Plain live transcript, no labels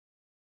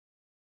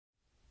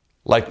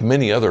Like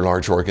many other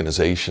large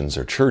organizations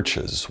or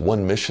churches,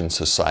 One Mission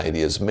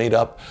Society is made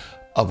up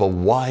of a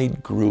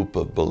wide group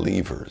of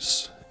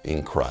believers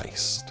in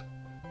Christ.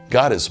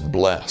 God has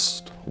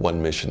blessed One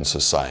Mission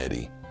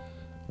Society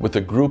with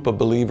a group of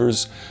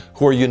believers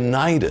who are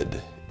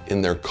united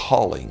in their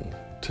calling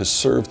to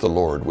serve the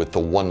Lord with the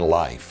one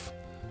life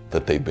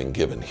that they've been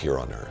given here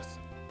on earth.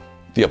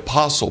 The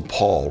Apostle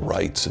Paul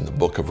writes in the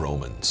book of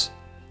Romans,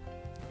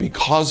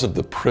 "Because of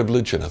the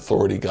privilege and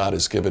authority God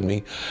has given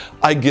me,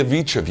 I give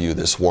each of you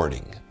this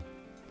warning.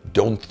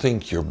 Don't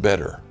think you're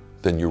better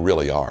than you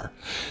really are.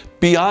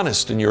 Be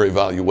honest in your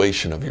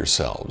evaluation of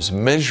yourselves,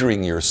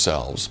 measuring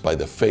yourselves by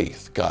the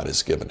faith God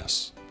has given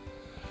us.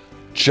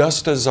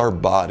 Just as our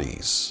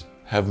bodies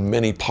have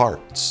many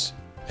parts,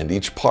 and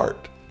each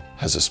part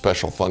has a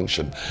special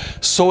function,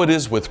 so it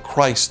is with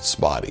Christ's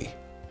body.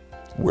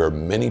 We're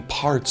many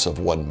parts of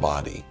one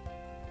body,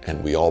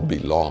 and we all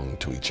belong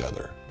to each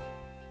other."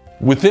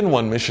 Within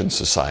One Mission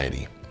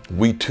Society,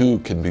 we too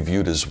can be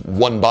viewed as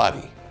one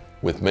body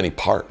with many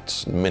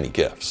parts and many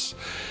gifts.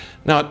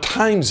 Now, at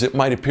times it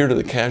might appear to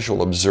the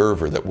casual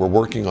observer that we're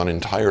working on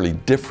entirely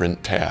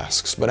different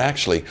tasks, but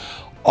actually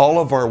all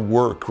of our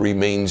work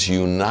remains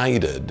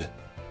united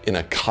in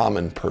a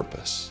common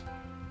purpose: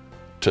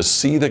 to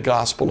see the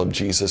gospel of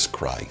Jesus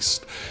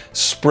Christ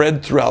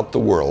spread throughout the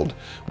world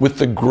with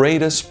the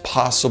greatest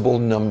possible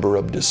number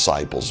of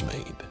disciples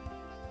made,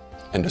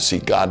 and to see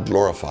God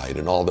glorified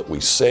in all that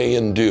we say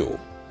and do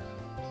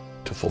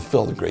to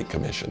fulfill the Great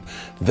Commission.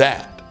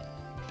 That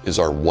is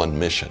our one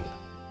mission.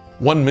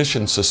 One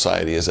Mission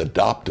Society has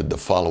adopted the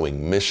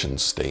following mission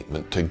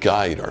statement to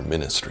guide our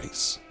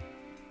ministries.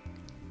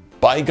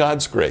 By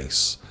God's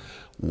grace,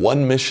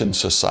 One Mission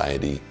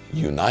Society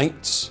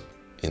unites,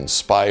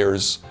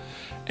 inspires,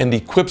 and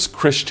equips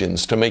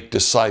Christians to make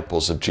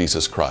disciples of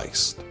Jesus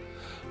Christ,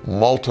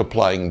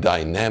 multiplying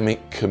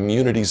dynamic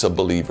communities of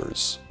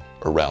believers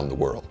around the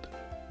world.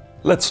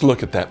 Let's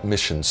look at that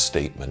mission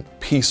statement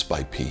piece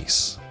by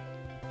piece.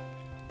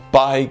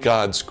 By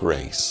God's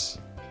grace.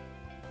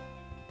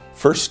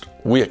 First,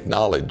 we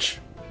acknowledge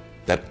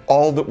that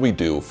all that we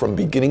do from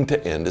beginning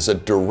to end is a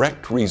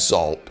direct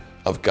result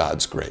of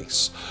God's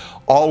grace.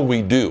 All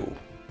we do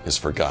is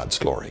for God's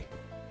glory.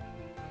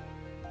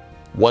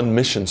 One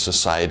Mission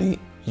Society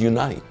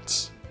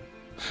unites.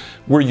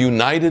 We're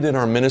united in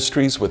our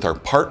ministries with our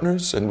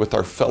partners and with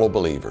our fellow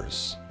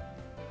believers.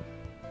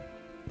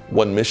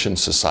 One Mission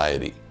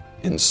Society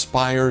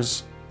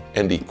inspires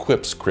and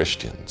equips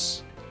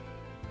Christians.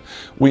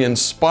 We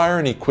inspire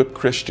and equip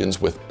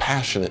Christians with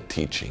passionate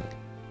teaching,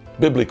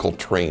 biblical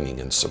training,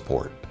 and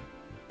support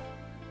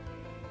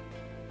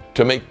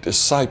to make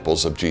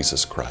disciples of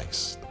Jesus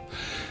Christ.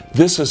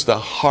 This is the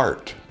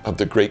heart of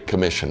the Great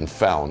Commission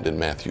found in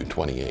Matthew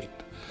 28.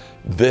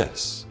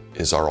 This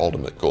is our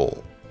ultimate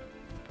goal.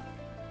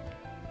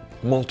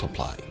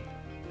 Multiplying.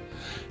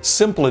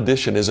 Simple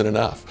addition isn't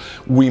enough.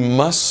 We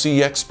must see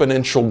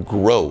exponential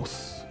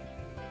growth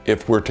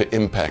if we're to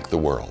impact the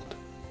world.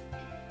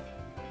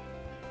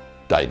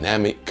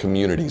 Dynamic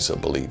communities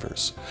of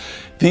believers.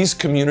 These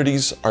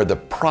communities are the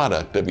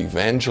product of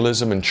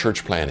evangelism and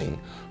church planning,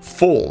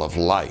 full of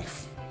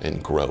life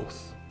and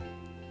growth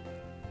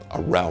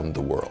around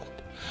the world.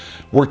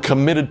 We're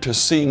committed to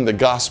seeing the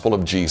gospel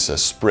of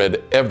Jesus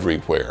spread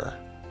everywhere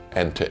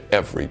and to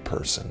every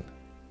person.